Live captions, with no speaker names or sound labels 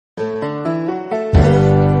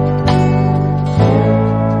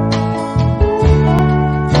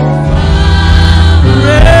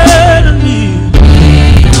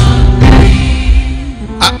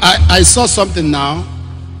saw something now.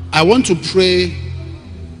 I want to pray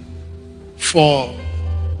for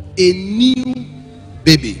a new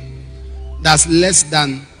baby that's less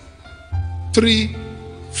than 3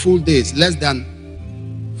 full days, less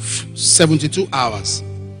than 72 hours.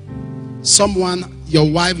 Someone,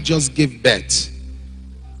 your wife just gave birth,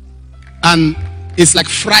 and it's like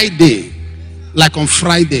Friday, like on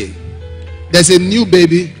Friday, there's a new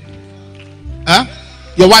baby. Huh?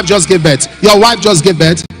 Your wife just gave birth. Your wife just gave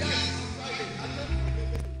birth.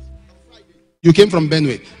 You came from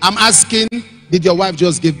Benue. I'm asking, did your wife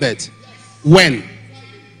just give birth? When?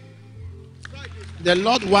 The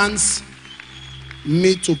Lord wants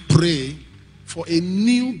me to pray for a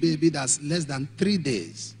new baby that's less than 3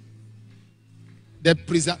 days. The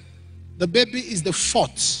baby is the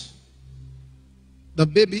fourth. The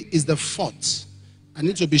baby is the fourth. I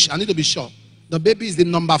need to be sure. The baby is the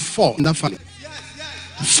number 4 in that family.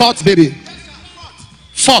 Fourth baby.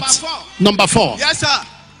 Fourth. Number 4. Yes, sir.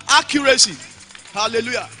 Accuracy.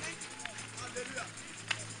 Hallelujah.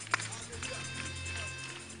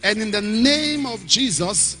 And in the name of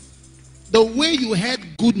Jesus, the way you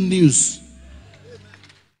heard good news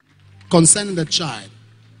concerning the child,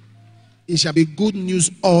 it shall be good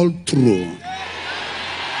news all through.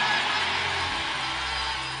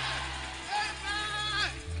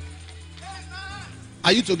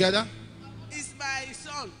 Are you together? It's my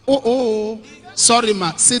son. Oh. Sorry,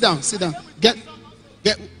 ma. Sit down. Get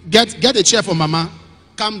a chair for mama.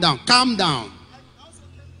 Calm down.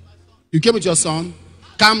 You came with your son.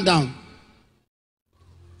 Calm down.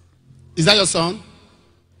 Is that your son?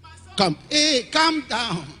 Come. Hey, calm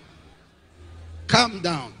down. Calm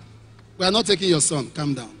down. We are not taking your son.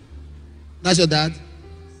 Calm down. That's your dad?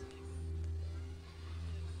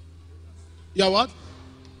 You are what?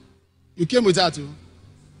 You came with her too?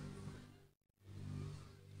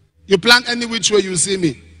 You plan any which way you see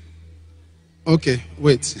me? Okay,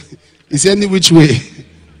 wait. Is any which way?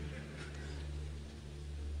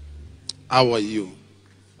 How are you?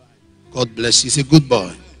 God bless you. He's a good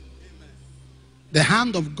boy. The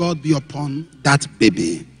hand of God be upon that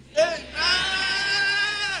baby. Amen.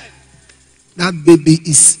 That baby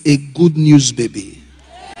is a good news baby.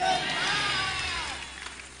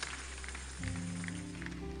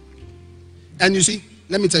 And you see,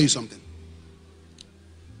 let me tell you something.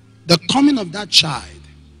 The coming of that child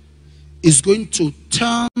is going to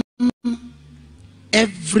turn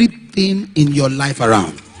everything in your life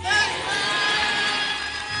around.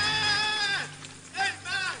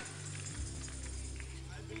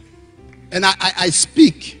 And I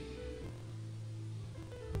speak.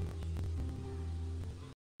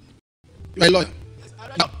 You're a lawyer.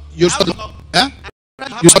 No, you studied law. Eh?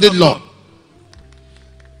 You studied law.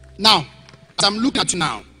 Now, as I'm looking at you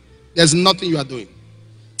now, there's nothing you are doing.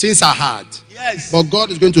 Things are hard. Yes. But God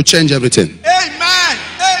is going to change everything. Amen.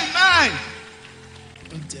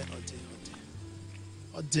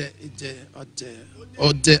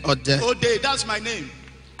 Ode, that's my name.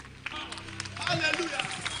 Hallelujah.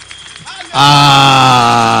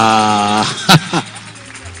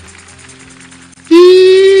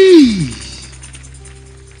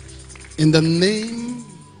 In the name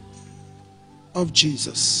of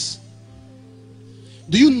Jesus.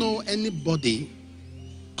 Do you know anybody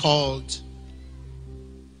called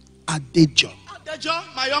Adejo? Adejo,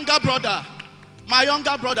 my younger brother. My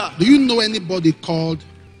younger brother. Do you know anybody called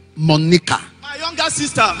Monica? My younger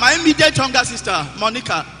sister. My immediate younger sister,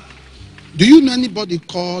 Monica. Do you know anybody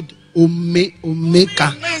called Omeka?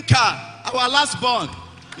 Omeka, our last born,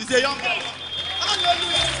 is a young girl.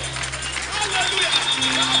 Hallelujah.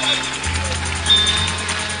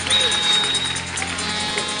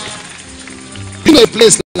 You know a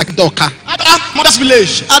place like Doka? Mother's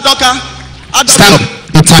village. Adoka. Stand up.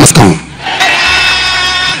 The time has come.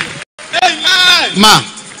 Amen. Ma,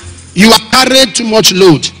 you have carried too much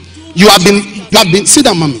load. You have been, sit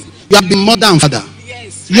down, mommy. You have been mother and father.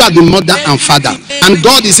 You have been mother and father. And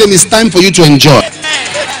God is saying it's time for you to enjoy.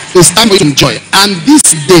 It's time for you to enjoy. And this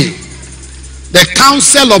day, the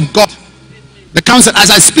counsel of God, the counsel, as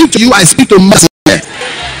I speak to you, I speak to mother here.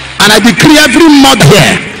 And I decree every mother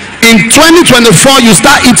here, in 2024, you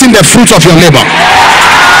start eating the fruit of your labor.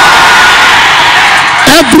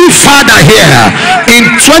 Every father here, in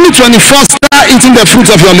 2024, start eating the fruit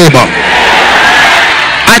of your labor.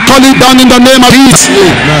 I call it down in the name of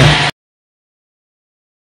Jesus.